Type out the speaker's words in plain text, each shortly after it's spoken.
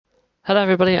Hello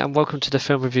everybody and welcome to the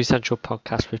Film Review Central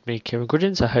podcast with me, Kieran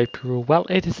Goodins. I hope you're all well.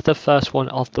 It is the first one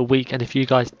of the week, and if you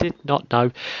guys did not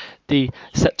know, the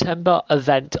September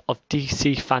event of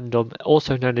DC Fandom,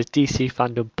 also known as DC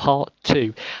Fandom Part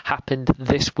 2, happened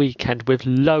this weekend with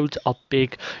loads of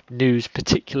big news,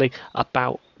 particularly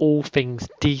about all things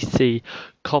DC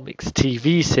Comics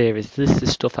TV series. This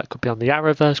is stuff that could be on the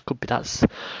Arrowverse, could be that's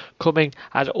coming,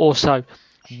 and also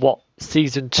what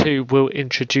Season 2 will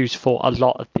introduce for a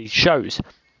lot of these shows.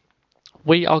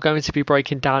 We are going to be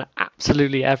breaking down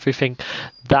absolutely everything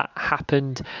that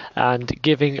happened and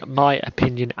giving my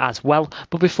opinion as well.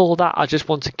 But before that, I just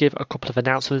want to give a couple of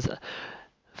announcements.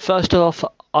 First off,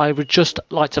 I would just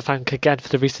like to thank again for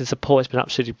the recent support. It's been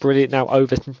absolutely brilliant. Now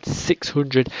over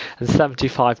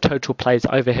 675 total plays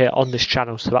over here on this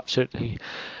channel, so absolutely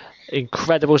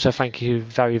incredible. So thank you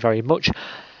very, very much.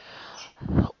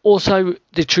 Also,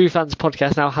 the True Fans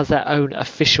podcast now has their own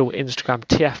official Instagram,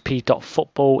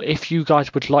 tfp.football. If you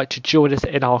guys would like to join us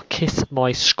in our Kiss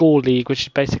My Score League, which is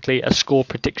basically a score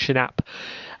prediction app,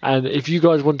 and if you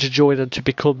guys want to join and to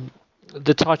become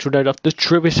the title node of the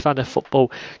truest fan of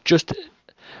football, just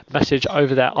message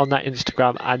over there on that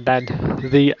Instagram, and then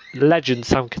the legend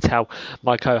Sam Cattell,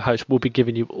 my co-host, will be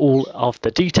giving you all of the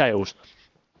details.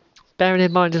 Bearing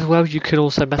in mind as well, you can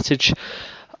also message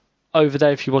over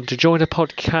there if you want to join a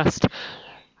podcast,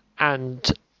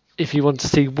 and if you want to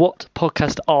see what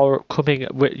podcasts are coming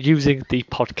using the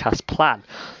podcast plan.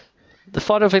 The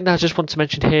final thing that I just want to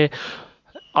mention here,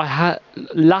 I had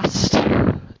last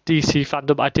DC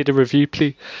Fandom I did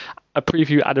a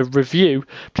preview and a review.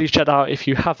 Please check that out if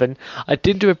you haven't. I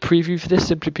didn't do a preview for this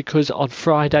simply because on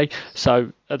Friday,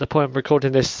 so at the point I'm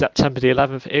recording this, September the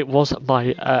 11th, it was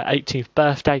my 18th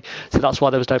birthday, so that's why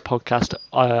there was no podcast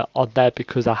on there,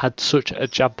 because I had such a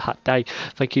jam-packed day.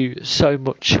 Thank you so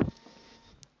much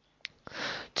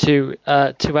to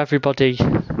everybody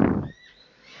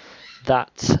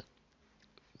that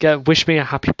wished me a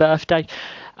happy birthday.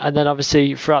 And then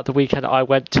obviously throughout the weekend I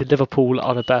went to Liverpool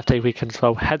on a birthday weekend as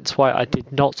well, hence why I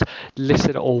did not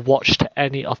listen or watch to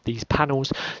any of these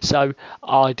panels. So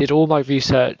I did all my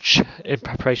research in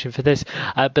preparation for this,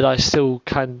 but I still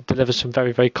can deliver some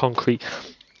very, very concrete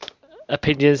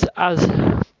opinions, as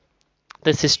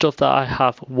this is stuff that I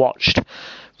have watched.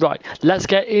 Right, let's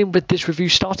get in with this review,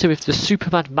 starting with the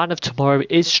Superman Man of Tomorrow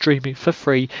is streaming for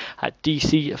free at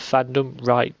DC Fandom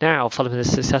right now. Following the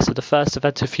success of the first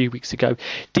event a few weeks ago,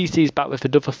 DC is back with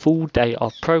another full day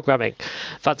of programming.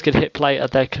 Fans can hit play at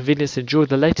their convenience and enjoy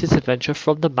the latest adventure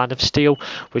from the Man of Steel,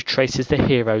 which traces the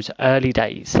hero's early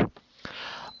days.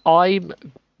 I'm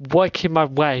working my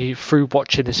way through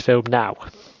watching this film now,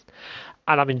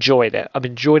 and I'm enjoying it. I'm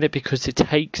enjoying it because it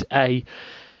takes a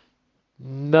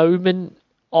moment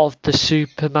of the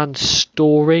Superman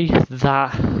story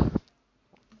that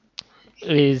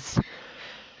is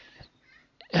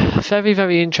very,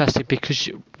 very interesting, because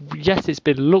yes, it's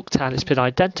been looked at, it's been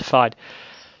identified,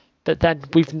 but then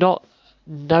we've not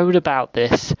known about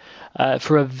this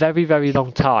for a very, very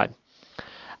long time,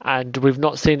 and we've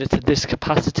not seen it to this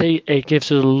capacity. It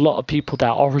gives us a lot of people their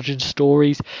origin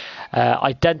stories,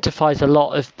 identifies a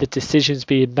lot of the decisions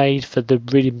being made for the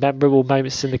really memorable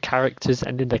moments in the characters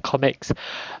and in the comics.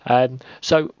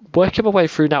 So working my way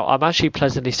through now, I'm actually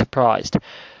pleasantly surprised.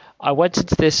 I went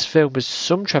into this film with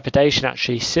some trepidation,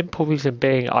 actually. Simple reason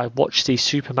being, I watched the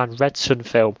Superman Red Son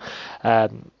film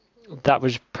that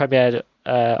was premiered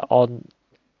on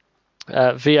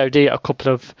VOD a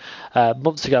couple of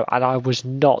months ago, and I was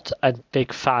not a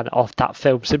big fan of that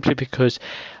film, simply because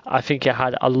I think it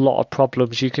had a lot of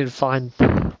problems. You can find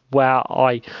where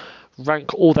I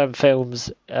rank all them films,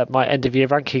 my end of year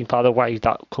ranking, by the way,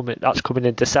 that's coming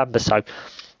in December, so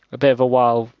a bit of a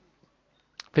while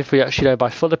before we actually know my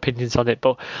full opinions on it.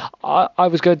 But I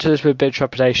was going to this with a bit of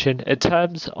trepidation. In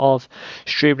terms of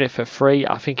streaming it for free,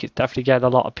 I think it's definitely getting a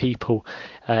lot of people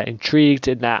intrigued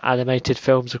in their animated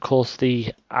films. Of course,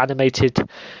 the animated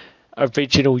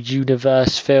original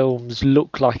universe films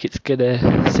look like it's going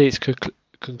to see its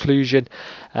conclusion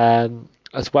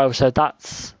as well. So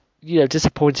that's,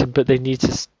 disappointing, but they need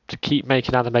to keep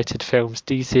making animated films.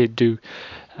 DC do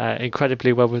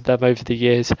incredibly well with them over the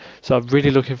years, so I'm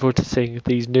really looking forward to seeing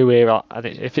these new era, and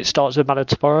if it starts with Man of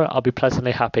Tomorrow, I'll be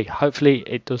pleasantly happy. Hopefully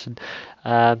it doesn't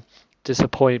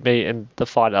disappoint me in the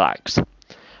final acts.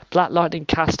 Black Lightning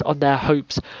cast on their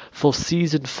hopes for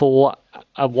season 4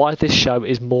 and why this show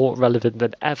is more relevant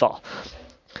than ever.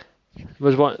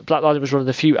 Black Lightning was one of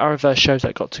the few Arrowverse shows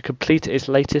that got to complete its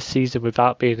latest season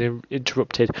without being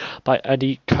interrupted by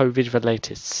any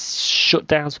COVID-related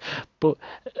shutdowns. But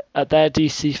at their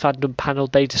DC Fandom panel,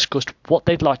 they discussed what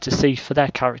they'd like to see for their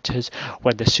characters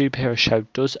when the superhero show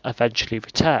does eventually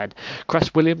return.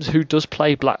 Cress Williams, who does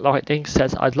play Black Lightning,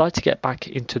 says, "I'd like to get back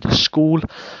into the school."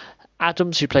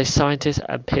 Adams, who plays scientist,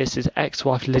 and Pierce's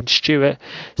ex-wife Lynn Stewart,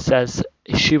 says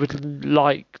she would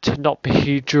like to not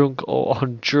be drunk or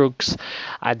on drugs.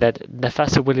 And then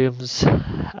Nefessa Williams,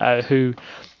 who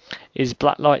is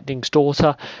Black Lightning's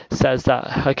daughter, says that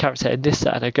her character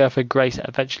Anissa and her girlfriend Grace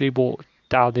eventually walk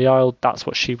down the aisle. That's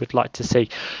what she would like to see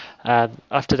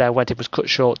after their wedding was cut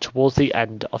short towards the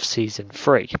end of season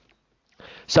 3.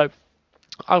 So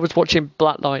I was watching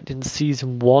Black Lightning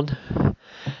season 1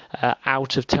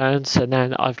 out of turns, and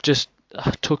then I've just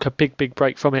took a big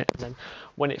break from it, and then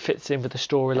when it fits in with the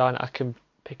storyline I can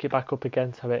pick it back up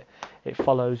again, so it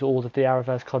follows all of the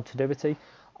Arrowverse continuity.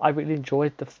 I really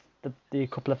enjoyed the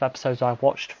couple of episodes I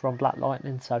watched from Black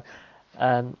Lightning, so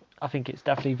I think it's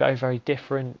definitely very, very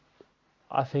different.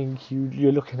 I think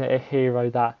you're looking at a hero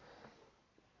that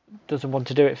doesn't want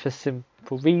to do it for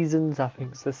simple reasons. I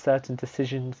think there's certain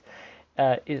decisions,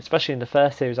 especially in the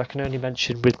first series, I can only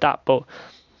mention with that, but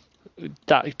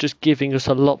that just giving us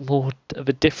a lot more of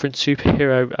a different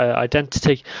superhero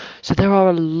identity. So there are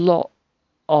a lot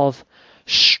of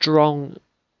strong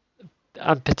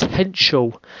and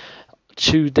potential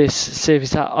to this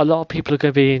series that a lot of people are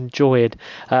going to be enjoying,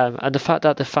 and the fact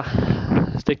that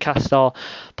the cast are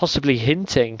possibly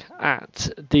hinting at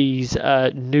these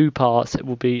new parts, it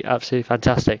will be absolutely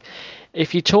fantastic.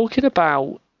 If you're talking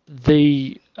about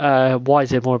the why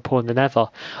is it more important than ever,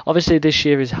 obviously this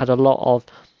year has had a lot of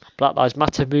Black Lives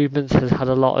Matter movements, has had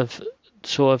a lot of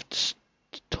sort of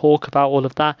talk about all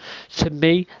of that. To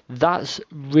me, that's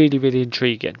really, really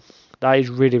intriguing. That is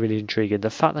really, really intriguing.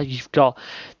 The fact that you've got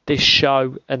this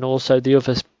show and also the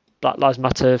other Black Lives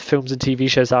Matter films and TV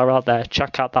shows that are out there.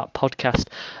 Check out that podcast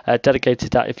dedicated to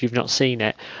that if you've not seen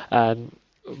it.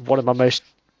 One of my most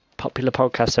popular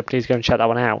podcasts, so please go and check that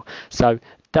one out. So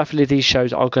definitely these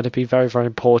shows are going to be very, very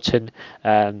important,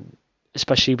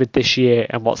 especially with this year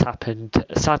and what's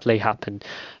sadly happened.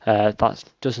 That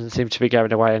doesn't seem to be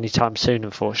going away anytime soon,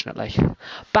 unfortunately.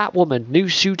 Batwoman, new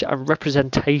suit and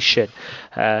representation.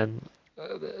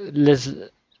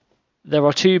 There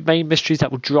are two main mysteries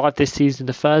that will drive this season.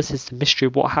 The first is the mystery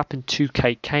of what happened to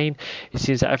Kate Kane. It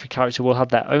seems that every character will have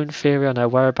their own theory on her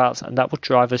whereabouts, and that will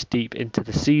drive us deep into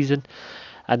the season.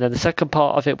 And then the second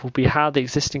part of it will be how the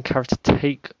existing character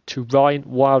take to Ryan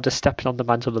Wilder stepping on the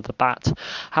mantle of the Bat.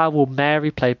 How will Mary,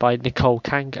 played by Nicole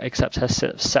Kang, accept her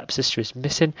stepsister is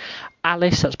missing?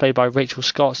 Alice, that's played by Rachel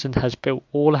Scotsman, has built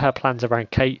all her plans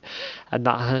around Kate, and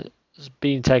that has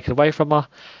been taken away from her.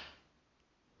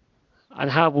 And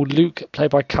how will Luke,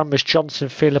 played by Cameron Johnson,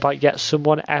 feel about yet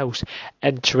someone else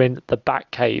entering the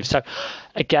Batcave? So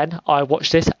again, I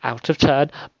watched this out of turn,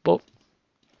 but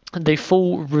the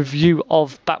full review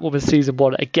of Batwoman Season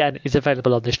 1, again, is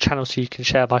available on this channel, so you can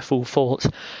share my full thoughts.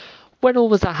 When all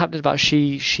was that happening about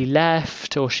she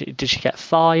left, or did she get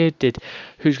fired?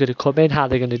 Who's going to come in? How are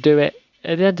they going to do it?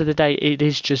 At the end of the day, it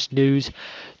is just news.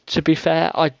 To be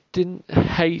fair, I didn't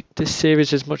hate this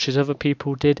series as much as other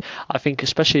people did. I think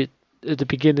especially at the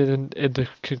beginning and the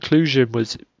conclusion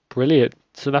was brilliant.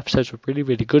 Some episodes were really,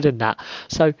 really good in that.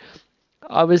 So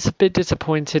I was a bit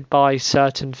disappointed by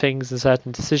certain things and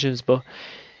certain decisions, but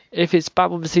if it's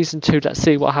Batwoman Season 2, let's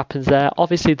see what happens there.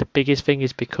 Obviously, the biggest thing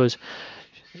is because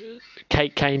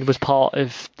Kate Kane was part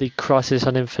of the Crisis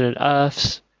on Infinite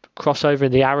Earths crossover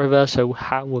in the Arrowverse, so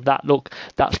how will that look?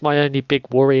 That's my only big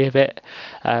worry of it.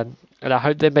 And I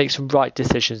hope they make some right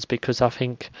decisions, because I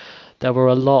think there were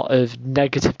a lot of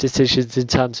negative decisions in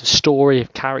terms of story,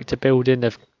 of character building,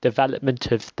 of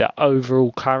development of the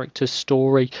overall character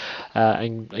story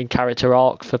and character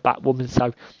arc for Batwoman.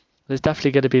 So there's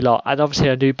definitely going to be a lot, and obviously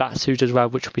a new Batsuit as well,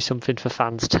 which will be something for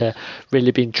fans to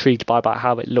really be intrigued by about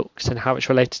how it looks and how it's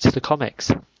related to the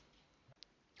comics.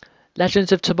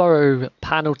 Legends of Tomorrow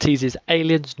panel teases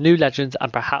aliens, new legends,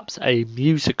 and perhaps a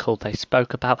musical. They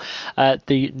spoke about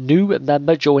the new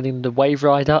member joining the Wave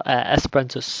Rider,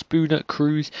 Esperanza Spooner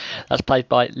Cruz. That's played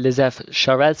by Lizeth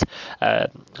Charez.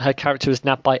 Her character is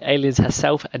nabbed by aliens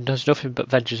herself and does nothing but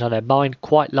ventures on her mind,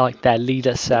 quite like their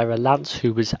leader Sarah Lance,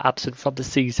 who was absent from the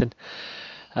season.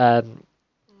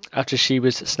 after she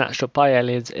was snatched up by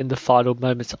aliens in the final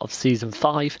moments of Season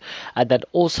 5. And then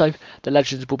also, the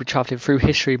Legends will be travelling through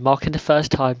history, marking the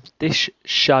first time this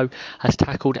show has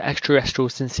tackled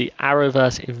extraterrestrials since the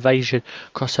Arrowverse invasion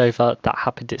crossover that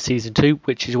happened at Season 2,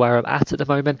 which is where I'm at the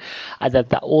moment. And then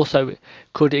that also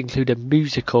could include a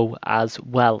musical as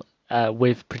well.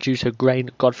 With producer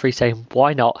Grain Godfrey saying,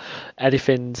 why not?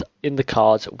 Anything's in the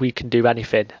cards, we can do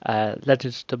anything.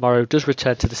 Legends of Tomorrow does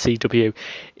return to the CW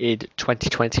in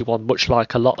 2021, much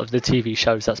like a lot of the TV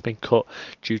shows that's been cut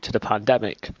due to the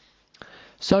pandemic.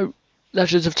 So,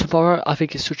 Legends of Tomorrow, I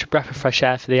think it's such a breath of fresh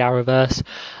air for the Arrowverse.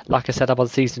 Like I said, I'm on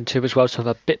Season 2 as well, so I'm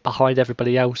a bit behind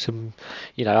everybody else. And,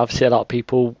 obviously a lot of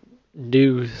people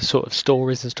new sort of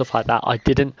stories and stuff like that. I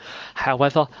didn't.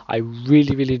 However, I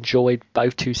really enjoyed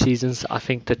both 2 seasons. I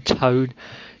think the tone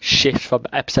shifts from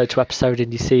episode to episode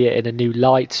and you see it in a new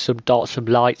light, some dark, some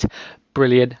light.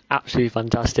 Brilliant, absolutely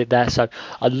fantastic there. So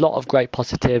a lot of great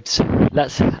positives. And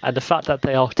the fact that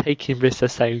they are taking risks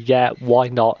and saying, yeah, why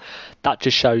not? That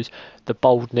just shows the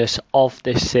boldness of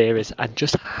this series and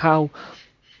just how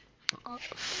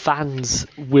fans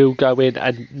will go in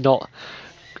and not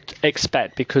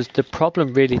expect, because the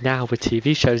problem really now with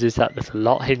TV shows is that there's a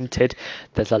lot hinted,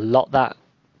 there's a lot that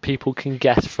people can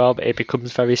guess from, it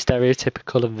becomes very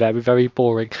stereotypical and very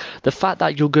boring. The fact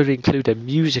that you're going to include a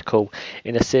musical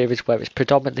in a series where it's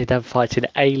predominantly them fighting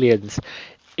aliens,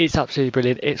 it's absolutely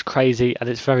brilliant, it's crazy and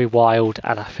it's very wild,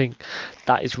 and I think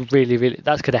that is really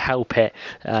that's going to help it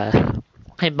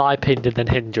in my opinion than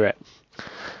hinder it.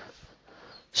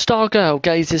 Stargirl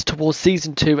gazes towards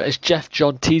Season 2 as Jeff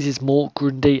John teases more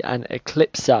Grundy and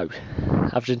Eclipso.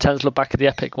 After intense look back at the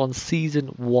epic Season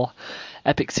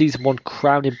 1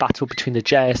 crowning battle between the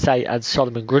JSA and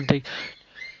Solomon Grundy,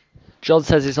 John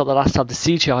says it's not the last time the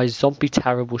CGI zombie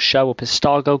terror will show up as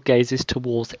Stargirl gazes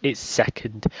towards its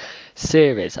second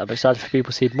series. I'm excited for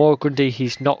people to see more of Grundy,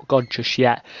 he's not gone just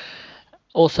yet.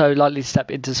 Also likely to step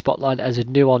into the spotlight as a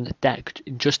new on-deck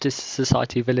Injustice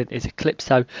Society villain is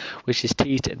Eclipso, which is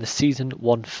teased in the Season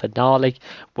 1 finale,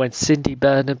 when Cindy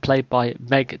Burnham, played by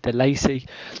Meg DeLacy,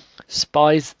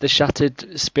 spies the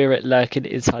shattered spirit lurking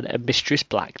inside a Mistress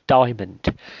Black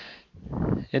Diamond.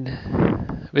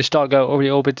 With Stargirl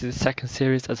already orbited the second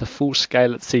series as a full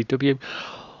scale at CW,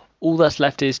 all that's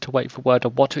left is to wait for word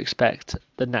on what to expect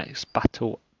the next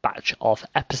batch of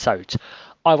episodes.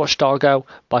 I watched Stargirl.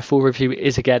 My full review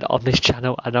is again on this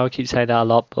channel. I know I keep saying that a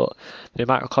lot, but the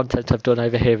amount of content I've done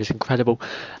over here is incredible.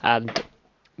 And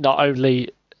not only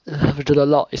have I done a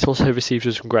lot, it's also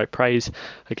received some great praise.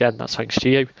 Again, that's thanks to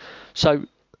you. So,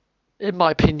 in my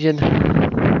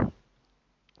opinion,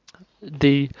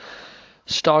 the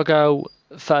Stargirl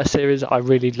first series I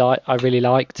really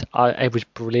liked. It was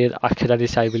brilliant. I could only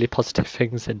say really positive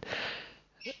things and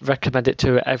recommend it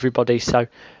to everybody. So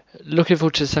looking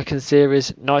forward to the second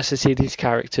series. Nice to see these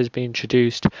characters being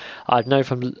introduced. I know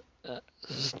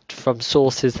from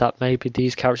sources that maybe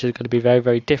these characters are going to be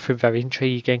very different, very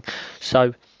intriguing.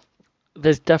 So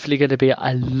there's definitely going to be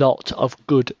a lot of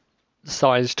good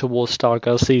signs towards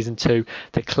Stargirl Season 2.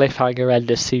 The cliffhanger end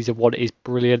of Season 1 is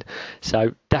brilliant,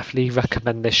 so definitely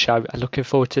recommend this show, and looking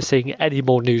forward to seeing any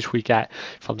more news we get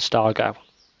from Stargirl.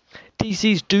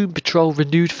 DC's Doom Patrol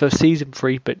renewed for Season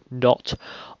 3, but not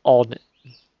on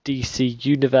DC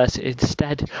Universe.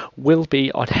 Instead will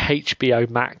be on HBO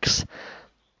Max.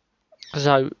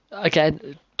 So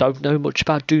again, don't know much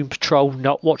about Doom Patrol,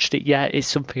 not watched it yet. It's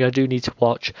something I do need to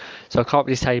watch, so I can't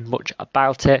really say much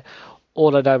about it.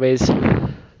 All I know is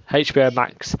HBO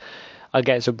Max are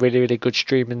getting some really good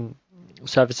streaming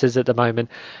services at the moment.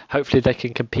 Hopefully they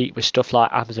can compete with stuff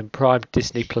like Amazon Prime,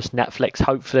 Disney Plus, Netflix.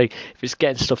 Hopefully if it's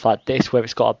getting stuff like this where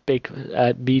it's got a big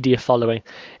media following,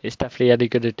 it's definitely only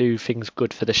going to do things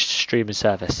good for the streaming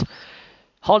service.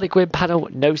 Harley Quinn panel,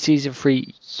 no Season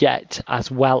 3 yet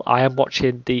as well. I am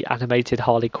watching the animated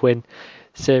Harley Quinn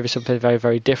series, something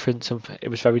very different. It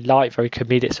was very light, very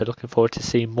comedic, so looking forward to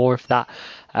seeing more of that.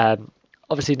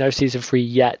 Obviously no Season 3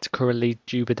 yet, currently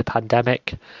due with the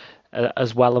pandemic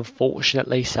as well,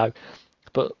 unfortunately. So,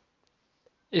 but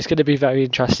it's going to be very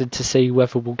interesting to see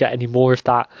whether we'll get any more of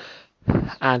that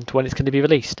and when it's going to be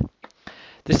released.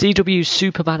 The CW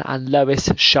Superman and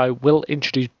Lois show will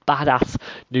introduce badass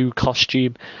new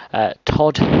costume.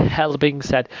 Todd Helbing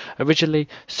said, originally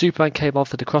Superman came off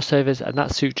for the crossovers and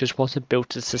that suit just wasn't built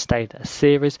to sustain a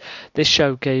series. This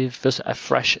show gave us a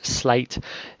fresh slate.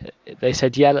 They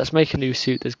said, yeah, let's make a new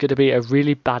suit. There's going to be a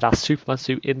really badass Superman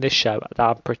suit in this show that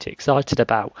I'm pretty excited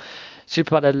about.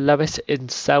 Superman and Lois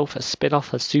himself, a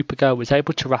spin-off of Supergirl, was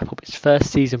able to wrap up its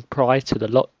first season prior to the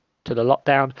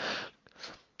lockdown.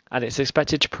 and it's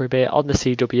expected to premiere on the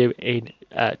CW in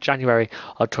January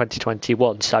of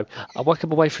 2021. So I'm working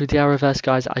my way through the Arrowverse,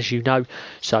 guys, as you know.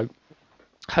 So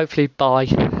hopefully by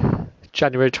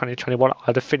January 2021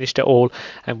 I'd have finished it all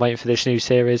and waiting for this new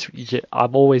series.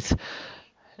 I'm always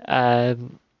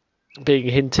being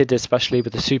hinted, especially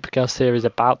with the Supergirl series,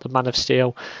 about the Man of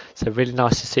Steel, so really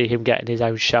nice to see him getting his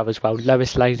own show as well.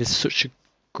 Lois Lane is such a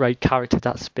great character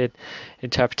that's been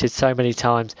interpreted so many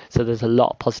times, so there's a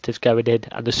lot of positives going in,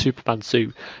 and the Superman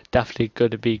suit definitely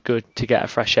going to be good to get a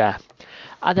fresh air.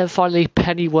 And then finally,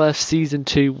 Pennyworth Season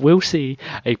 2 will see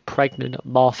a pregnant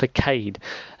Martha Kane.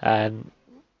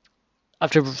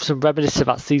 After some reminiscence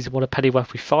about Season 1 of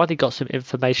Pennyworth, we finally got some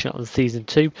information on Season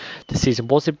 2. The season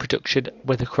was in production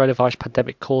when the coronavirus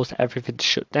pandemic caused everything to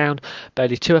shut down, but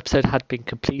only 2 episodes had been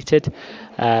completed.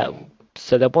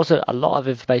 So there wasn't a lot of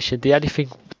information. The only thing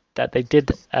that they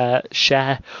did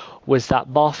share was that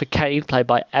Martha Kane, played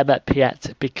by Emma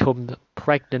Piet, become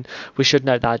pregnant. We should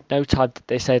note that at no time did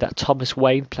they say that Thomas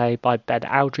Wayne, played by Ben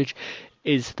Aldridge,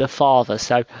 is the father.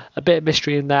 So a bit of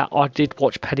mystery in there. I did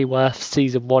watch Pennyworth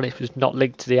Season 1. It was not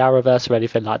linked to the Arrowverse or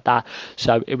anything like that.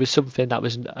 So it was something that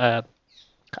was a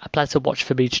pleasant watch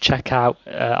for me to check out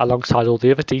alongside all the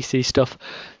other DC stuff.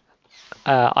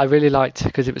 I really liked it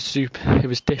because it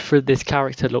was different. This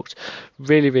character looked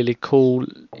really, really cool.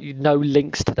 No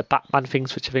links to the Batman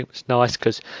things, which I think was nice,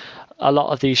 because a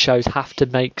lot of these shows have to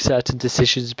make certain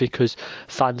decisions because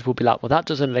fans will be like, well, that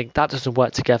doesn't link, that doesn't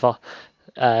work together.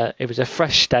 It was a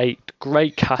fresh take,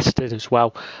 great casting as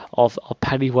well of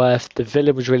Pennyworth. The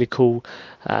villain was really cool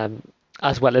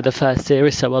as well in the first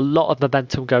series, so a lot of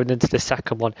momentum going into the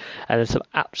second one, and there's some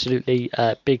absolutely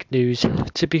big news.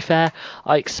 To be fair,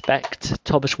 I expect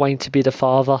Thomas Wayne to be the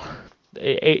father.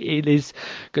 It is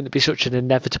going to be such an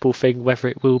inevitable thing, whether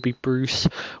it will be Bruce,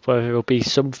 whether it will be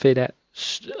something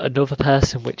another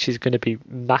person, which is going to be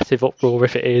massive uproar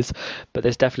if it is, but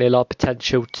there's definitely a lot of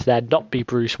potential to then not be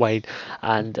Bruce Wayne,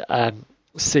 and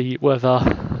see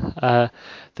whether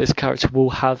this character will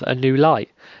have a new light.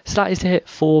 So that is it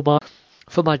for my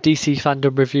DC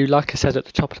Fandom review. Like I said at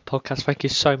the top of the podcast, thank you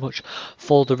so much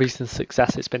for the recent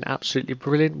success. It's been absolutely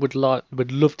brilliant. Would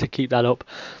love to keep that up.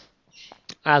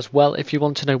 As well, if you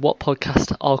want to know what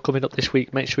podcasts are coming up this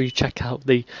week, make sure you check out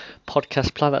the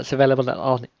podcast plan that's available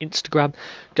on Instagram.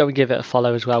 Go and give it a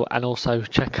follow as well, and also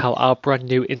check out our brand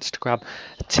new Instagram,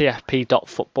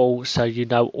 tfp.football, so you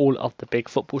know all of the big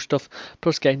football stuff,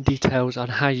 plus getting details on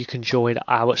how you can join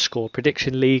our score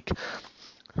prediction league.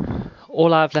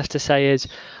 All I have left to say is,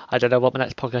 I don't know what my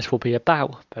next podcast will be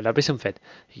about, but it'll be something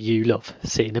you love.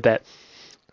 See you in a bit.